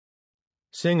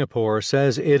Singapore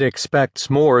says it expects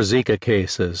more Zika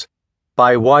cases.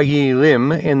 By Weiyi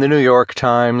in the New York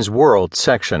Times World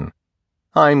section.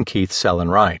 I'm Keith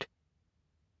Sellen-Wright.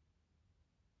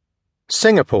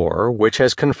 Singapore, which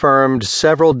has confirmed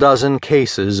several dozen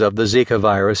cases of the Zika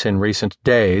virus in recent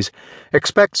days,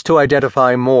 expects to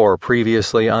identify more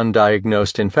previously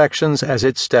undiagnosed infections as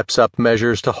it steps up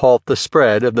measures to halt the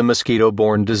spread of the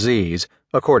mosquito-borne disease,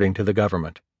 according to the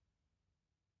government.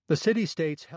 The city-state's